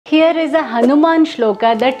Here is a Hanuman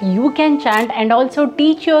Shloka that you can chant and also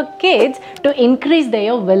teach your kids to increase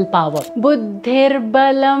their willpower. Buddhir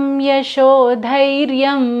balam yasho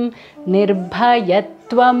dhairyam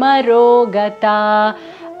nirbhayatvam arogata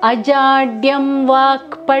ajadyam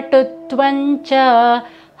vakpatutvancha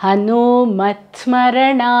Hanumat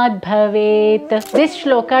bhavet. This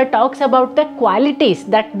shloka talks about the qualities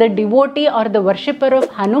that the devotee or the worshipper of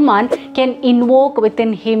Hanuman can invoke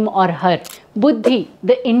within him or her. Buddhi,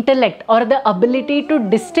 the intellect or the ability to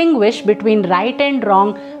distinguish between right and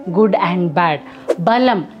wrong, good and bad.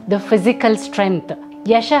 Balam, the physical strength.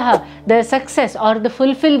 Yashaha, the success or the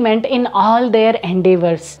fulfillment in all their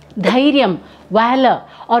endeavors. Dhairyam, valor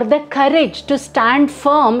or the courage to stand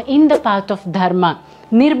firm in the path of dharma.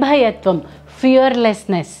 Nirbhayatvam,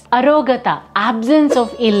 fearlessness. Arogata, absence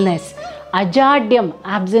of illness. Ajadyam,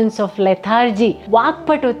 absence of lethargy.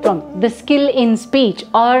 Vakpatutvam, the skill in speech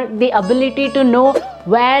or the ability to know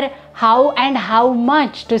where, how and how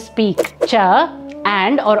much to speak. Cha,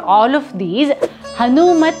 and or all of these,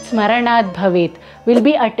 Hanumat Smaranat Bhavet, will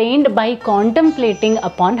be attained by contemplating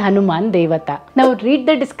upon Hanuman Devata. Now read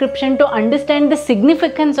the description to understand the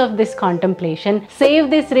significance of this contemplation.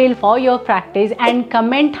 Save this reel for your practice and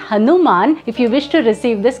comment Hanuman if you wish to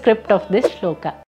receive the script of this shloka.